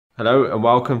Hello and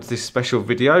welcome to this special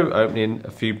video opening a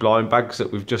few blind bags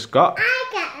that we've just got. I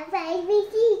got a baby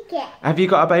secret. Have you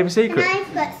got a baby secret? And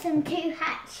I've got some two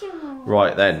Hatchimals.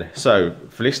 Right then, so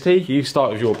Felicity, you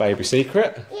start with your baby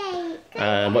secret.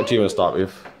 Yay. What do you want to start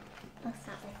with? I'll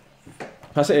start with this.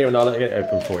 Pass it here and I'll get it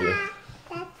open for you.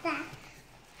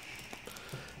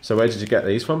 So where did you get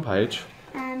these from, Paige?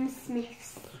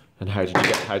 Smith's. And how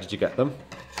did you get them?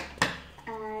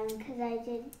 Because I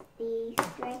did these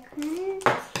records.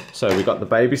 So we got the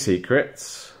baby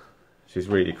secrets, which is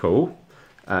really cool.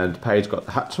 And Paige got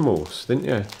the Hatchimals, didn't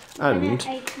you? And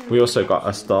we also got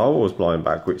a Star Wars blind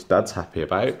bag, which Dad's happy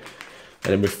about. And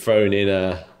then we've thrown in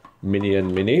a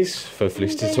Minion Mineez for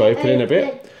Felicity to open in a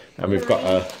bit. And we've got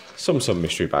a Tsum Tsum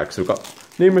Mystery Pack. So we've got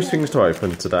numerous things to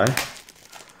open today.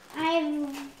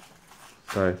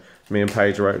 So me and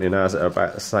Paige are opening ours at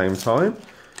about the same time.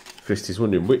 Felicity's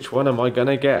wondering, which one am I going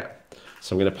to get?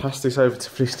 So I'm going to pass this over to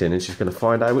Felicity and she's going to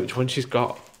find out which one she's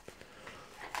got.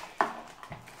 How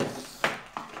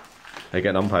you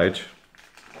getting on, Paige?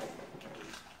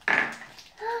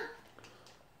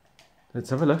 Let's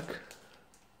have a look.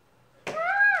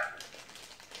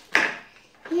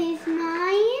 Here's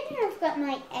mine. I've got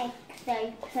my eggs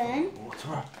open.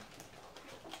 Water up.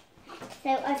 So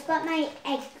I've got my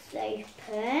eggs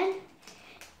open.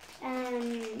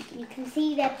 You can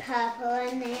see they're purple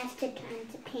and they have to turn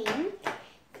to pink.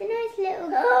 It's a nice little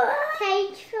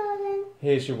cage for them.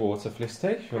 Here's your water,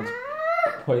 Felicity. If you want to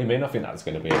put him in, I think that's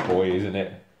going to be a boy, isn't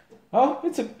it? Oh,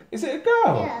 is it a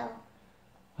girl? Girl.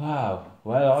 Wow.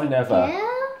 Well, I never.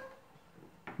 Girl?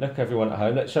 Look, everyone at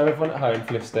home. Let's show everyone at home,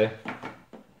 Felicity.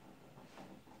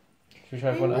 Should we show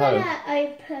everyone at home? I'm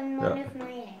going to open one of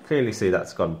my eggs. Clearly see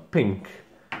that's gone pink.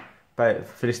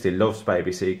 Felicity loves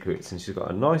baby secrets and she's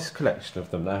got a nice collection of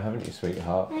them now, haven't you,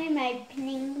 sweetheart? I'm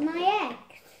opening my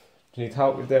eggs. Do you need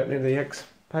help with the opening of the eggs,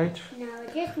 Paige? No, I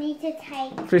just need to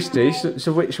take Felicity,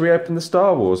 should we open the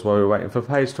Star Wars while we're waiting for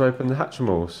Paige to open the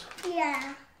Hatchimals?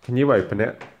 Yeah. Can you open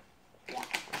it? Yeah.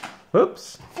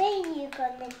 Oops. Then you're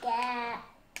gonna get...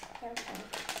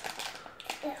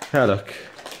 Now look,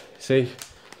 see,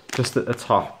 just at the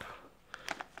top.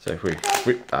 So if we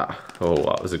rip that, oh,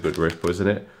 that was a good rip, wasn't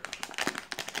it?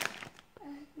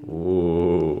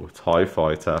 Ooh, TIE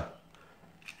Fighter.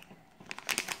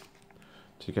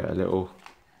 Do you get a little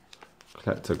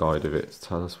collector guide of it to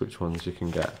tell us which ones you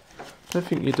can get? I don't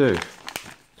think you do.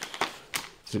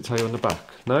 Does it tell you on the back?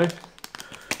 No?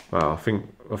 Well, I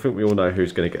think we all know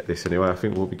who's going to get this anyway. I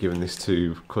think we'll be giving this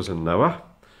to cousin Noah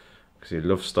because he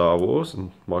loves Star Wars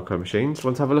and micro machines.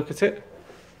 Want to have a look at it?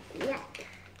 Yeah.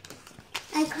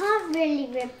 I can't really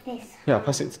rip this. Yeah, I'll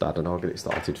pass it to Dad and I'll get it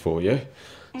started for you.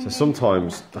 So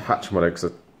sometimes the Hatchimal eggs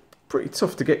are pretty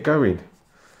tough to get going.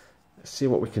 Let's see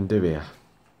what we can do here.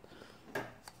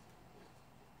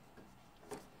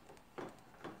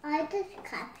 I just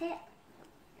cut it.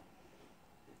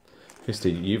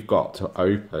 Felicity, you've got to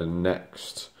open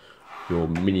next your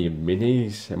Minion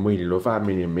Mineez, and we love our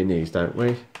Minion Mineez, don't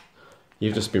we?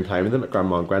 You've just been playing with them at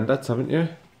Grandma and Granddad's, haven't you?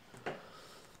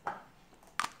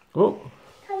 Oh,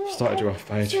 started you off,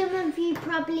 Paige. Some of you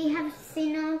probably have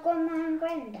seen our Grandma and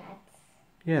Granddad's.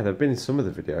 Yeah, they've been in some of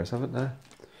the videos, haven't they?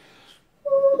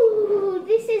 Ooh,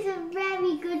 this is a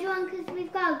very good one because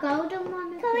we've got a golden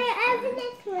one. Can we open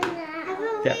this one now?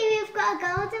 Haven't we? We've got a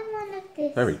golden one of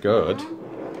this. Very good.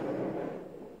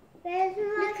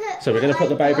 So we're going to put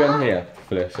the baby on here,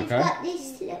 Felice, okay? I've got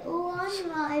this little one.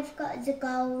 What I've got is a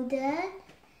golden.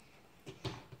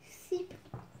 Super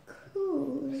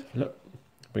cool. Look,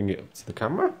 bring it up to the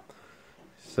camera.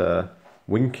 It's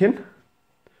winking.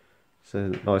 It's a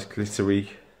nice glittery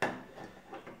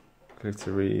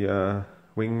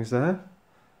wings there.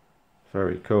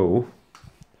 Very cool.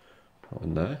 That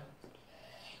one there.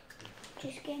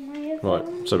 Just get my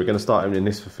Right, so we're going to start opening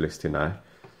this for Felicity now.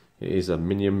 It is a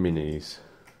Minion Mineez.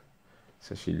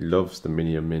 So she loves the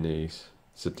Minion Mineez.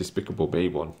 It's a Despicable Me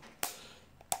one.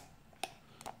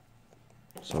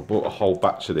 So I bought a whole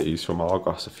batch of these from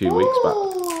Argos a few weeks back.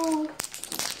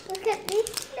 Look at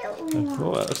this little one.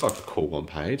 Oh, that looks like a cool one,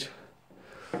 Paige.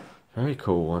 Very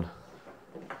cool one.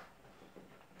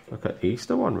 Like an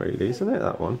Easter one, really, isn't it?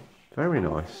 That one. Very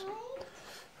nice.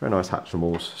 Very nice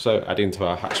Hatchimals. So add into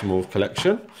our Hatchimal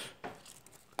collection.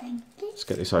 Thank you. Let's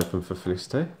get this open for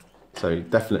Felicity. So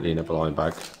definitely in a blind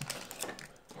bag.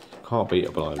 Can't beat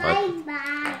a blind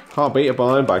bag. Can't beat a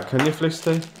blind bag, can you,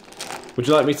 Felicity? Would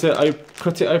you like me to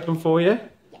cut it open for you?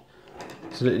 Yeah.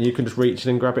 So that you can just reach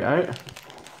in and grab it out?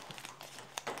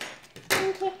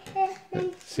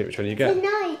 Let's see which one you get.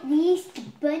 Tonight, the Easter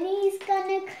Bunny's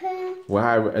gonna come.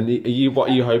 Wow, and what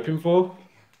are you hoping for?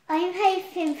 I'm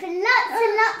hoping for lots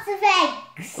and lots of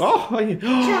eggs. Oh,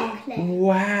 chocolate.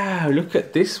 Wow, look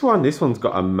at this one. This one's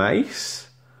got a mace.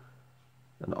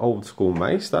 An old school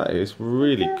mace, that is.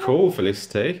 Really cool,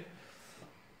 Felicity.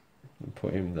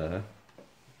 Put him there.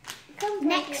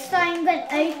 Next I'm going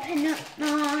to open up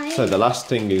mine. So the last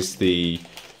thing is the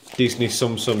Disney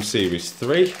Tsum Tsum Series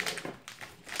 3.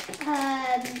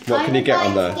 What can you get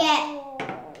on there?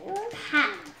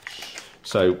 Patch.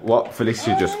 So what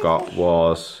Felicity just got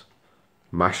was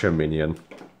Masher Minion.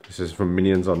 This is from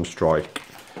Minions on Strike.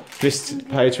 This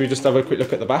page, we just have a quick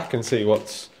look at the back and see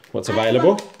what's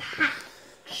available.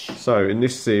 So in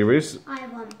this series, I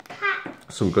want Patch.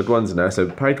 Some good ones in there. So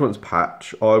Paige wants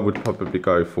Patch. I would probably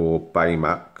go for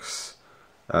Baymax.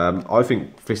 I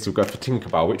think Felicity would go for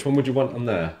Tinkerbell. Which one would you want on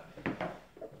there?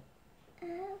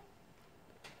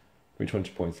 Which one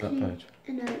should you point to that page?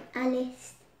 No,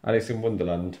 Alice. Alice in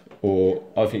Wonderland, or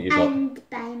I think you'd like.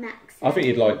 Baymax. I think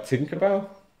you'd like Tinkerbell.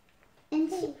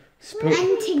 And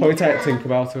Tinkerbell. Point out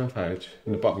Tinkerbell to a page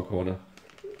in the bottom corner.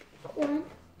 One.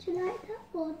 Do you like that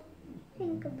one?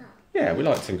 Tinkerbell. Yeah, we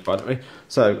like Tinkerbell, don't we?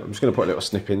 So I'm just going to put a little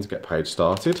snip in to get Paige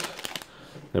started.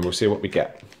 Then we'll see what we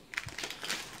get.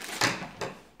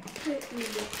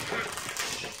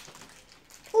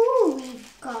 Oh,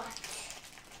 we've got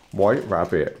White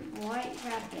Rabbit. White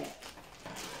Rabbit.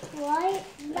 White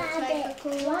Rabbit.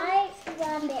 White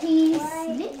Rabbit. Please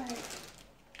snip.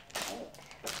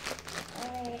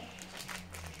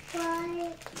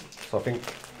 So I think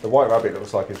the White Rabbit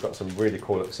looks like it's got some really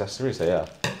cool accessories here.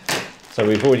 So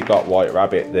we've already got White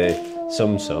Rabbit, the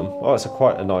Tsum Tsum. Oh, it's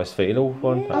quite a nice feel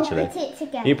one, actually. I'll put it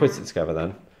together. You put it together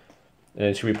then. And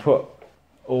then should we put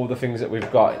all the things that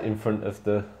we've got in front of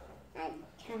the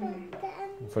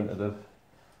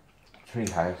tree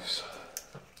house?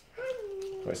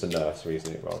 Well, it's a nursery,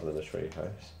 isn't it, rather than a tree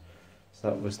house. So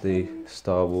that was the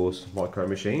Star Wars micro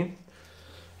machine.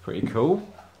 Pretty cool.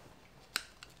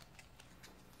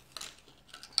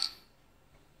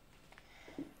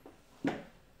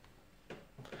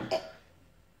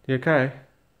 You okay?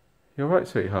 You alright,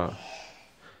 sweetheart?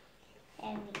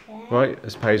 There we go. Right,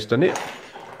 has Paige done it?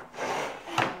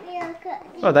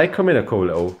 Oh, they come in a cool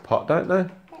little pot, don't they?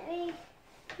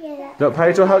 Look,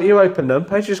 Paige will help you open them.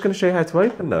 Paige is just going to show you how to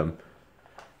open them.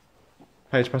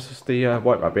 Paige, pass us the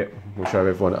White Rabbit. We'll show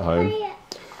everyone at home.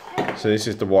 So this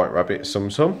is the White Rabbit Tsum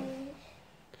Tsum.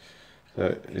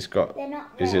 So it's got,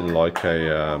 is in like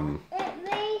a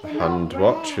hand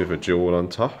watch with a jewel on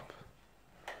top.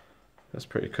 That's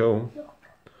pretty cool.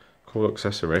 Cool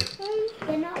accessory.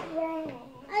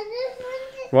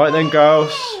 Right then,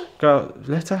 girls. Go.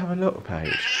 Let her have a look,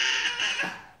 Paige.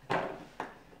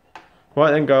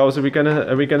 Right then, girls. Are we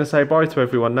gonna say bye to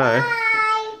everyone now?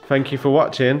 Bye. Thank you for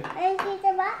watching.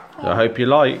 I hope you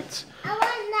liked.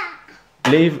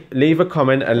 Leave a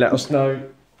comment and let us know.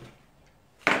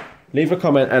 Leave a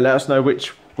comment and let us know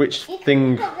which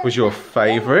thing was your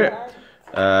favourite.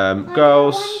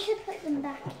 Girls.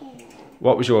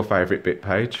 What was your favourite bit,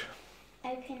 Paige?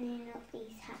 Opening up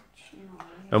these Hatchimals.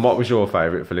 And what was your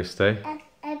favourite, Felicity?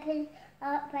 Open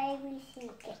up Baby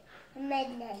Secret.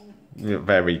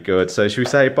 Very good. So should we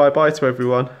say bye-bye to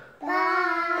everyone?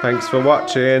 Bye. Thanks for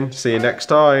watching. See you next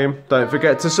time. Don't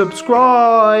forget to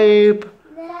subscribe.